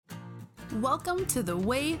Welcome to The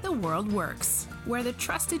Way the World Works, where the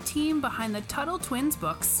trusted team behind the Tuttle Twins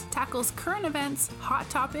books tackles current events, hot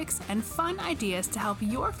topics, and fun ideas to help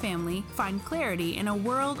your family find clarity in a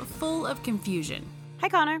world full of confusion. Hi,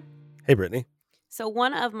 Connor. Hey, Brittany. So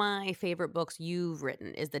one of my favorite books you've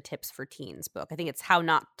written is the Tips for Teens book. I think it's How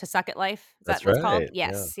Not to Suck at Life. Is that That's what it's called? right.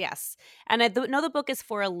 Yeah. Yes. And I know the book is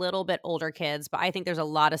for a little bit older kids, but I think there's a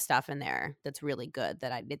lot of stuff in there that's really good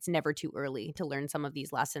it's never too early to learn some of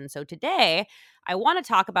these lessons. So today, I want to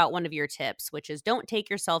talk about one of your tips, which is don't take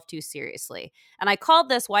yourself too seriously. And I called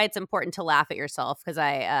this Why It's Important to Laugh at Yourself because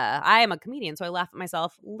I am a comedian, so I laugh at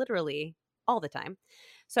myself literally all the time.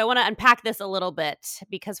 So I want to unpack this a little bit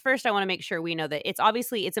because first I want to make sure we know that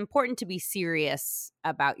it's important to be serious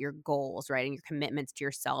about your goals, right? And your commitments to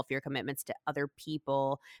yourself, your commitments to other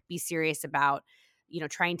people. Be serious about,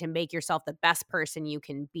 trying to make yourself the best person you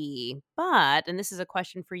can be. But, and this is a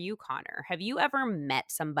question for you, Connor, have you ever met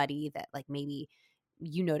somebody that like maybe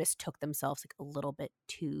you noticed took themselves like a little bit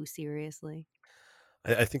too seriously?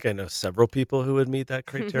 I think I know several people who would meet that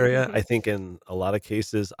criteria. I think in a lot of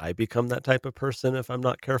cases, I become that type of person if I'm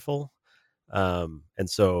not careful. And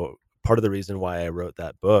so part of the reason why I wrote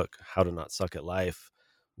that book, How to Not Suck at Life,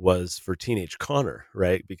 was for teenage Connor,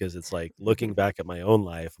 right? Because it's like looking back at my own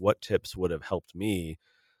life, what tips would have helped me?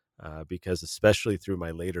 Because especially through my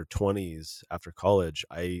later 20s after college,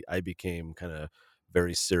 I became kind of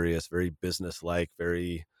very serious, very business-like,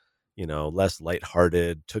 very, less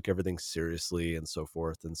lighthearted, took everything seriously and so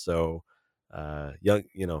forth. And so young,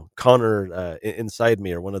 Connor inside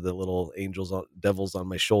me, or one of the little devils on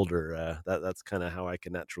my shoulder, that's kind of how I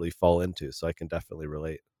can naturally fall into. So I can definitely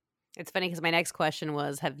relate. It's funny because my next question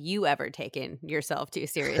was, have you ever taken yourself too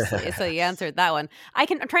seriously? So you answered that one. I'm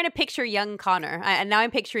trying to picture young Connor, and now I'm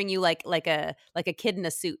picturing you like a kid in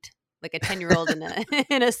a suit, like a 10-year-old in a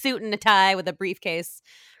in a suit and a tie with a briefcase,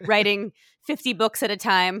 writing 50 books at a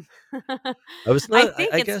time. I was I not,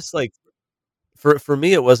 think I it's guess, like, for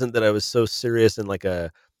me, it wasn't that I was so serious in like I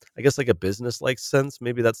guess like a business like sense.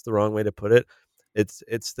 Maybe that's the wrong way to put it. It's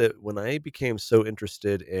that when I became so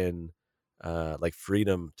interested in like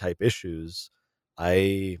freedom type issues,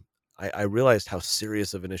 I I realized how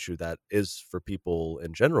serious of an issue that is for people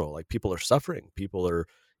in general. Like people are suffering, people are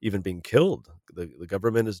even being killed. The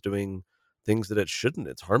government is doing things that it shouldn't.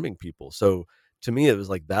 It's harming people. So to me, it was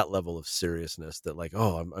like that level of seriousness that like,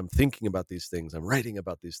 oh, I'm thinking about these things, I'm writing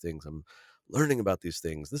about these things, I'm learning about these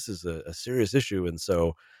things. This is a serious issue. And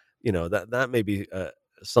so, that may be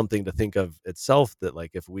something to think of itself, that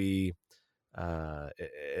like if we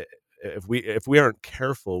if we aren't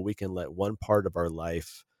careful, we can let one part of our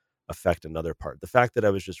life affect another part. The fact that I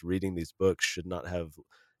was just reading these books should not have,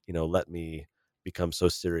 let me become so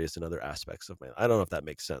serious in other aspects of my life. I don't know if that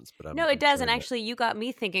makes sense, but No, it I'm does. And sharing that. actually, you got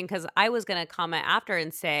me thinking because I was going to comment after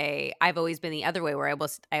and say I've always been the other way where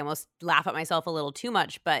I almost laugh at myself a little too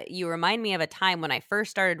much. But you remind me of a time when I first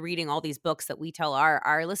started reading all these books that we tell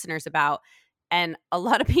our listeners about. And a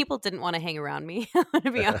lot of people didn't want to hang around me,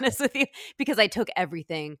 to be honest with you, because I took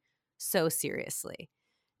everything so seriously.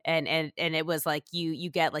 And it was like you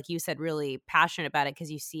get, like you said, really passionate about it because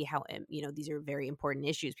you see how these are very important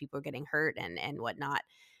issues. People are getting hurt and whatnot.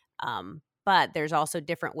 But there's also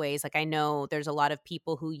different ways. Like I know there's a lot of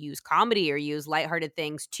people who use comedy or use lighthearted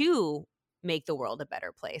things to make the world a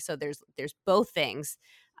better place. So there's both things.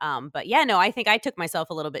 But yeah, no, I think I took myself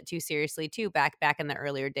a little bit too seriously too back in the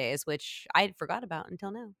earlier days, which I forgot about until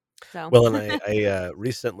now. So Well, and I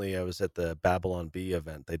recently I was at the Babylon Bee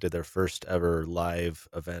event. They did their first ever live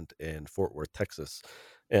event in Fort Worth, Texas,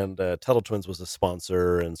 and Tuttle Twins was a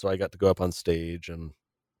sponsor, and so I got to go up on stage and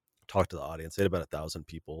talk to the audience. They had about 1,000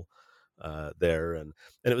 people there, and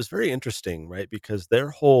it was very interesting, right? Because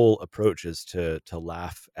their whole approach is to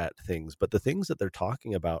laugh at things, but the things that they're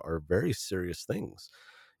talking about are very serious things.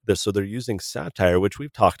 So they're using satire, which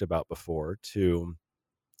we've talked about before, to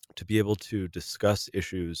be able to discuss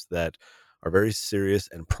issues that are very serious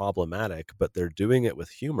and problematic, but they're doing it with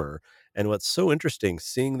humor. And what's so interesting,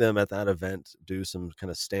 seeing them at that event do some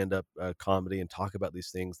kind of stand-up comedy and talk about these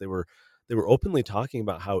things, they were openly talking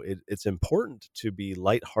about how it's important to be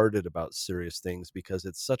lighthearted about serious things, because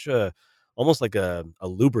it's such a almost like a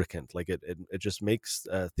lubricant. Like it just makes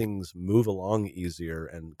things move along easier,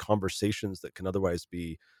 and conversations that can otherwise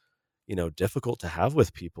be, difficult to have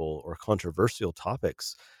with people, or controversial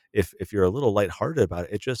topics, if you're a little lighthearted about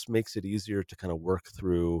it, it just makes it easier to kind of work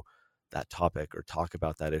through that topic or talk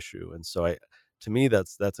about that issue. And so to me,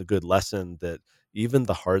 that's a good lesson, that even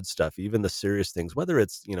the hard stuff, even the serious things, whether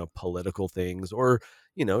it's, political things, or,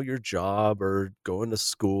 your job, or going to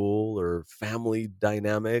school, or family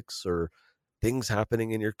dynamics, or things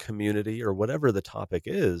happening in your community or whatever the topic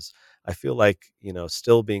is, I feel like,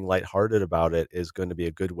 still being lighthearted about it is going to be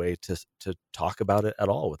a good way to talk about it at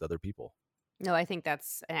all with other people. No, I think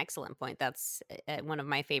that's an excellent point. That's one of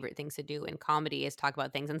my favorite things to do in comedy is talk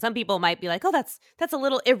about things. And some people might be like, "Oh, that's a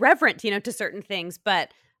little irreverent, to certain things."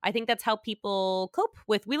 But I think that's how people cope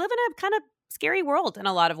with. We live in a kind of scary world in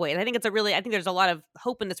a lot of ways. I think there's a lot of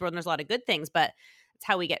hope in this world, and there's a lot of good things, but it's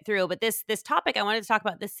how we get through. But this topic, I wanted to talk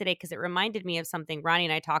about this today because it reminded me of something Ronnie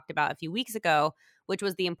and I talked about a few weeks ago, which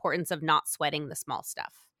was the importance of not sweating the small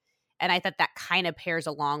stuff. And I thought that kind of pairs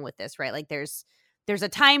along with this, right? Like there's a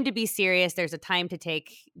time to be serious. There's a time to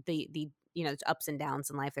take the ups and downs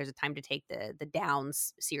in life. There's a time to take the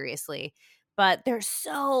downs seriously. But there's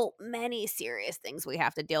so many serious things we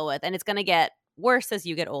have to deal with, and it's going to get worse as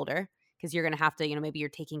you get older because you're going to have to, maybe you're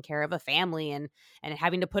taking care of a family and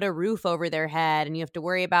having to put a roof over their head, and you have to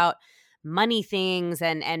worry about money things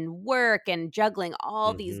and work and juggling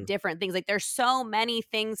all these Hmm. different things. Like there's so many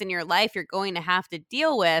things in your life you're going to have to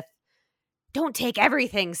deal with. Don't take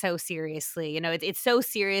everything so seriously. It's so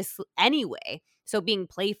serious anyway. So being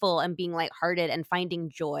playful and being lighthearted and finding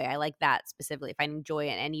joy. I like that specifically, finding joy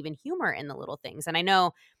and even humor in the little things. And I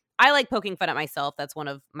know I like poking fun at myself. That's one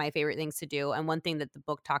of my favorite things to do. And one thing that the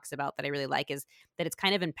book talks about that I really like is that it's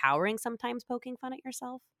kind of empowering sometimes poking fun at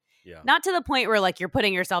yourself. Yeah. Not to the point where like you're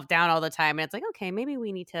putting yourself down all the time and it's like, okay, maybe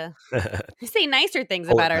we need to say nicer things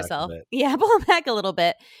Pull it about back a ourselves. bit. Yeah, pull it back a little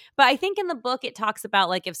bit. But I think in the book it talks about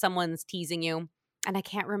like if someone's teasing you, and I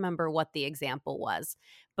can't remember what the example was,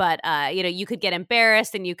 but you could get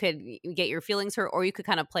embarrassed and you could get your feelings hurt, or you could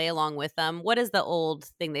kind of play along with them. What is the old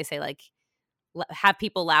thing they say, like have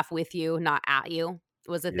people laugh with you, not at you?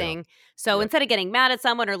 Was a Yeah. thing. So Yep. instead of getting mad at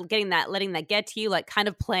someone or letting that get to you, like kind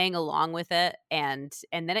of playing along with it, and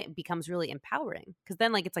then it becomes really empowering because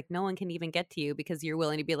then like it's like no one can even get to you because you're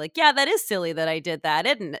willing to be like, yeah, that is silly that I did that,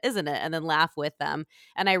 isn't it? And then laugh with them.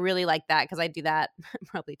 And I really like that because I do that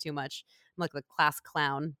probably too much. I'm like the class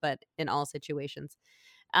clown, but in all situations.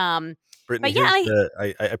 Um, Brittany, but yeah,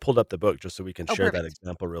 here's I pulled up the book just so we can oh, share that perfect.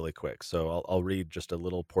 example really quick. So I'll read just a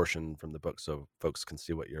little portion from the book so folks can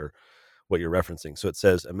see what you're referencing. So it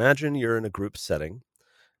says, imagine you're in a group setting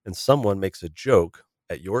and someone makes a joke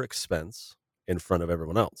at your expense in front of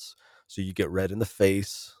everyone else. So you get red in the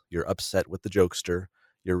face, you're upset with the jokester,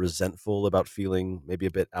 you're resentful about feeling maybe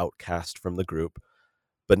a bit outcast from the group.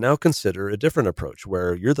 But now consider a different approach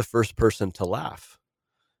where you're the first person to laugh.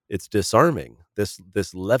 It's disarming.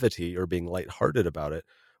 This levity or being lighthearted about it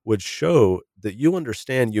would show that you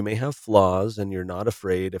understand you may have flaws and you're not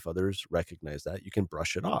afraid if others recognize that. You can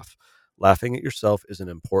brush it off. Laughing at yourself is an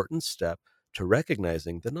important step to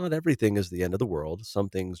recognizing that not everything is the end of the world. Some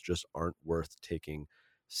things just aren't worth taking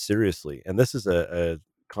seriously. And this is a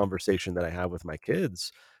conversation that I have with my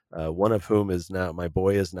kids. One of whom is now my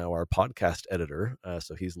boy is now our podcast editor.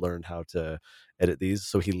 So he's learned how to edit these.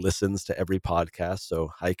 So he listens to every podcast.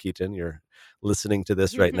 So hi, Keaton, you're listening to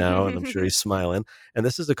this right now, and I'm sure he's smiling. And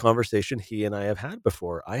this is a conversation he and I have had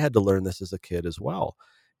before. I had to learn this as a kid as well,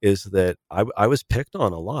 is that I was picked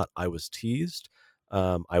on a lot. I was teased.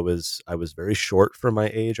 I was very short for my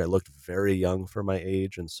age. I looked very young for my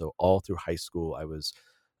age. And so all through high school, I was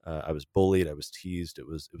bullied. I was teased. It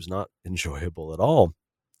was not enjoyable at all.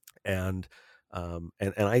 And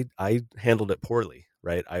I handled it poorly,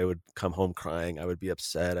 right? I would come home crying, I would be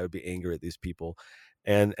upset, I would be angry at these people.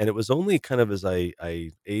 And it was only kind of as I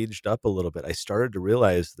aged up a little bit, I started to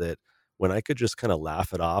realize that when I could just kind of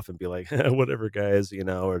laugh it off and be like, whatever, guys,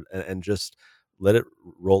 and just let it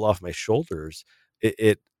roll off my shoulders,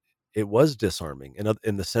 it was disarming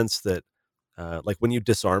in the sense that, like when you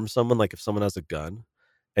disarm someone, like if someone has a gun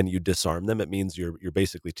and you disarm them, it means you're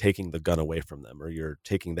basically taking the gun away from them, or you're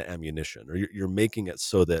taking the ammunition, or you're making it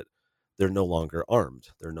so that they're no longer armed,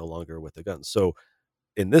 they're no longer with a gun. So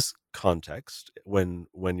in this context, when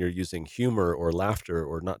you're using humor or laughter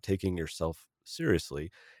or not taking yourself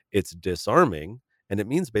seriously, it's disarming, and it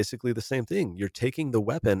means basically the same thing. You're taking the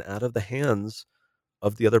weapon out of the hands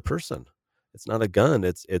of the other person. It's not a gun,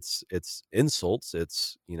 it's insults,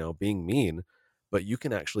 it's, being mean, but you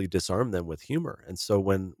can actually disarm them with humor. And so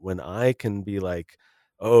when I can be like,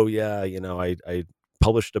 "Oh yeah, I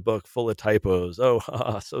published a book full of typos. Oh,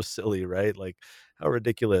 haha, so silly, right? Like how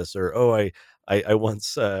ridiculous." Or, "Oh, I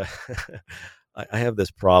once I have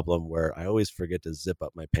this problem where I always forget to zip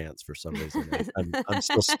up my pants for some reason. I'm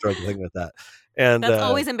still struggling with that. And That's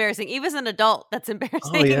always embarrassing. Even as an adult, that's oh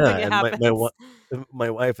embarrassing yeah, when it and my happens. my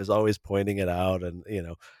wife is always pointing it out, and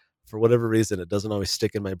for whatever reason, it doesn't always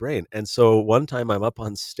stick in my brain. And so one time I'm up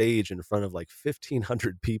on stage in front of like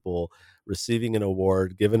 1,500 people receiving an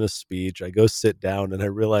award, giving a speech. I go sit down and I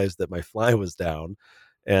realized that my fly was down.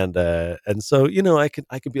 And so, I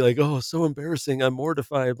could be like, oh, so embarrassing. I'm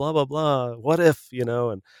mortified, blah, blah, blah. What if,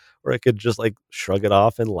 and or I could just like shrug it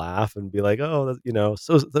off and laugh and be like, oh,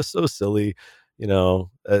 so that's so silly,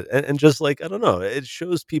 and just like, I don't know, it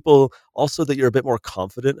shows people also that you're a bit more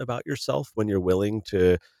confident about yourself when you're willing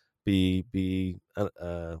to when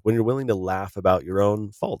you're willing to laugh about your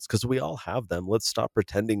own faults, because we all have them. Let's stop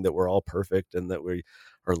pretending that we're all perfect and that we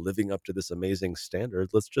are living up to this amazing standard.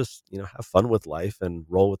 Let's just, have fun with life and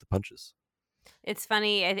roll with the punches. It's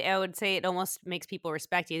funny. I would say it almost makes people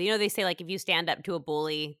respect you. They say like if you stand up to a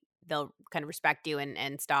bully, they'll kind of respect you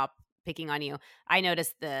and stop picking on you. I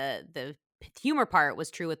noticed the humor part was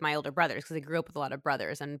true with my older brothers because I grew up with a lot of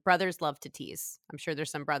brothers, and brothers love to tease. I'm sure there's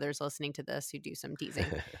some brothers listening to this who do some teasing.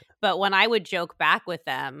 But when I would joke back with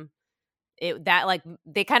them,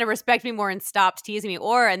 they kind of respect me more and stopped teasing me.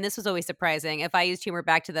 And this was always surprising, if I used humor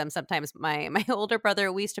back to them, sometimes my older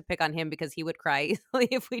brother, we used to pick on him because he would cry easily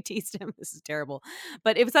if we teased him. This is terrible.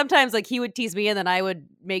 But if sometimes like he would tease me and then I would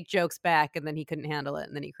make jokes back and then he couldn't handle it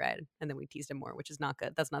and then he cried and then we teased him more, which is not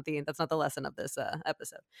good. That's not the lesson of this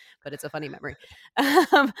episode, but it's a funny memory.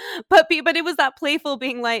 But it was that playful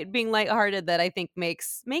being lighthearted that I think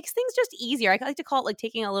makes things just easier. I like to call it like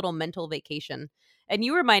taking a little mental vacation. And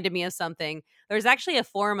you reminded me of something. There's actually a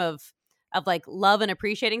form of like love and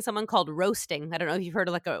appreciating someone called roasting. I don't know if you've heard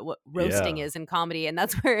of like what roasting is in comedy. And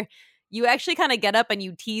that's where you actually kind of get up and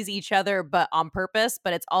you tease each other, but on purpose,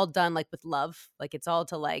 but it's all done like with love. Like it's all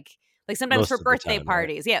to like sometimes Most for of the birthday time, right?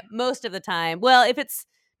 parties. Yeah. Most of the time. Well, if it's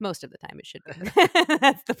most of the time, it should be.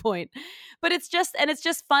 That's the point. But it's just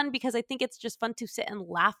fun because I think it's just fun to sit and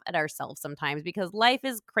laugh at ourselves sometimes because life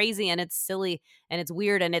is crazy and it's silly and it's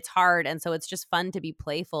weird and it's hard. And so it's just fun to be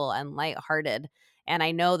playful and lighthearted. And I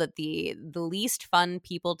know that the least fun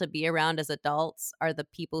people to be around as adults are the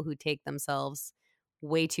people who take themselves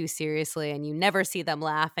way too seriously, and you never see them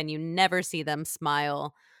laugh and you never see them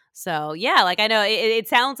smile. So yeah, like I know it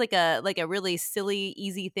sounds like a really silly,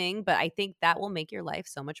 easy thing, but I think that will make your life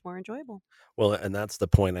so much more enjoyable. Well, and that's the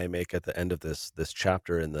point I make at the end of this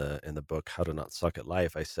chapter in the book, How to Not Suck at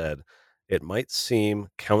Life. I said, it might seem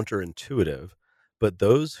counterintuitive, but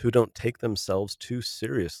those who don't take themselves too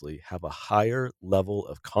seriously have a higher level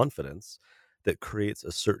of confidence that creates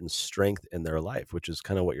a certain strength in their life, which is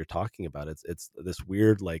kind of what you're talking about. It's this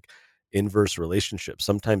weird like inverse relationship.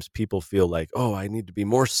 Sometimes people feel like, oh, I need to be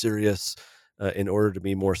more serious in order to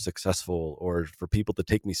be more successful, or for people to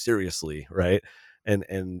take me seriously, right? And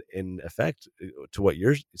in effect, to what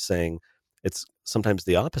you're saying, it's sometimes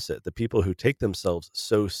the opposite. The people who take themselves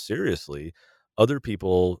so seriously, other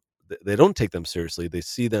people, they don't take them seriously. They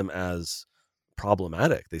see them as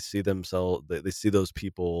problematic. They see those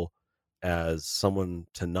people as someone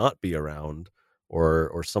to not be around,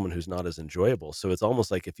 or someone who's not as enjoyable. So it's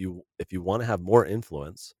almost like if you want to have more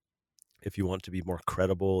influence, if you want to be more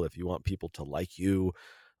credible, if you want people to like you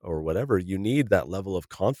or whatever, you need that level of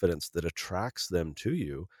confidence that attracts them to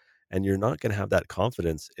you. And you're not going to have that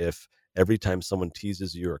confidence if every time someone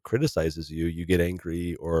teases you or criticizes you, you get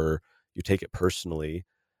angry or you take it personally.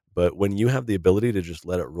 But when you have the ability to just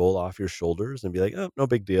let it roll off your shoulders and be like, oh, no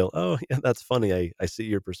big deal. Oh, yeah, that's funny. I see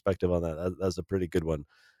your perspective on that. That's a pretty good one.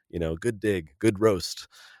 Good dig, good roast.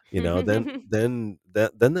 Then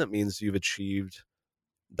that means you've achieved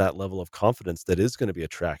that level of confidence that is going to be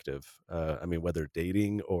attractive. I mean, whether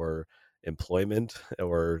dating or employment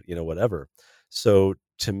or whatever. So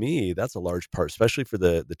to me, that's a large part, especially for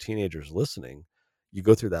the teenagers listening. You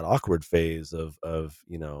go through that awkward phase of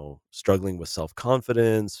struggling with self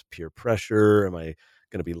confidence, peer pressure. Am I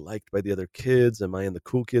going to be liked by the other kids? Am I in the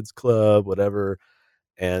cool kids club? Whatever.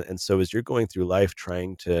 And so as you're going through life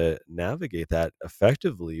trying to navigate that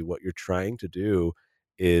effectively, what you're trying to do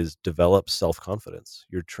is develop self-confidence.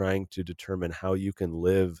 You're trying to determine how you can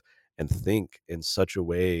live and think in such a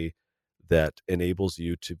way that enables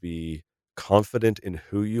you to be confident in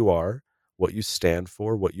who you are, what you stand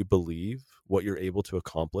for, what you believe, what you're able to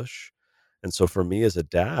accomplish. And so for me as a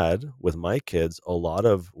dad with my kids, a lot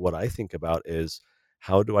of what I think about is,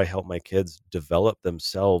 how do I help my kids develop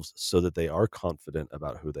themselves so that they are confident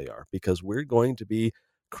about who they are? Because we're going to be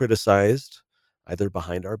criticized either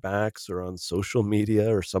behind our backs or on social media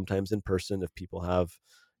or sometimes in person if people have,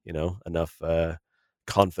 enough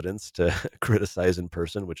confidence to criticize in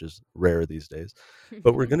person, which is rare these days.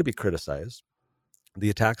 But we're going to be criticized. The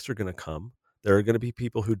attacks are going to come. There are going to be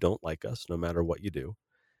people who don't like us no matter what you do.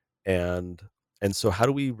 And so how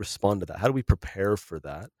do we respond to that? How do we prepare for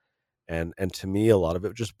that? And to me, a lot of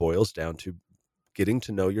it just boils down to getting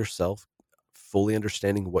to know yourself, fully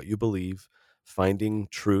understanding what you believe, finding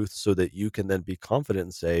truth so that you can then be confident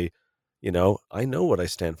and say, I know what I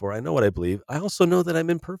stand for. I know what I believe. I also know that I'm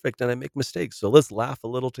imperfect and I make mistakes. So let's laugh a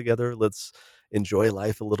little together. Let's enjoy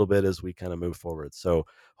life a little bit as we kind of move forward. So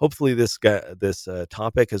hopefully this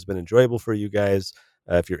topic has been enjoyable for you guys.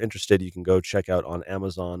 If you're interested, you can go check out on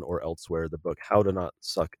Amazon or elsewhere the book How to Not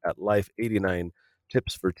Suck at Life, 89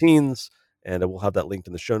 Tips for Teens. And we'll have that linked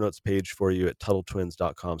in the show notes page for you at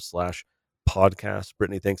TuttleTwins.com/podcast.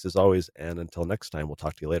 Brittany, thanks as always. And until next time, we'll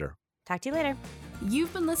talk to you later. Talk to you later.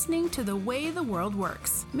 You've been listening to The Way the World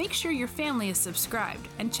Works. Make sure your family is subscribed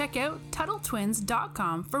and check out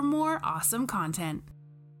TuttleTwins.com for more awesome content.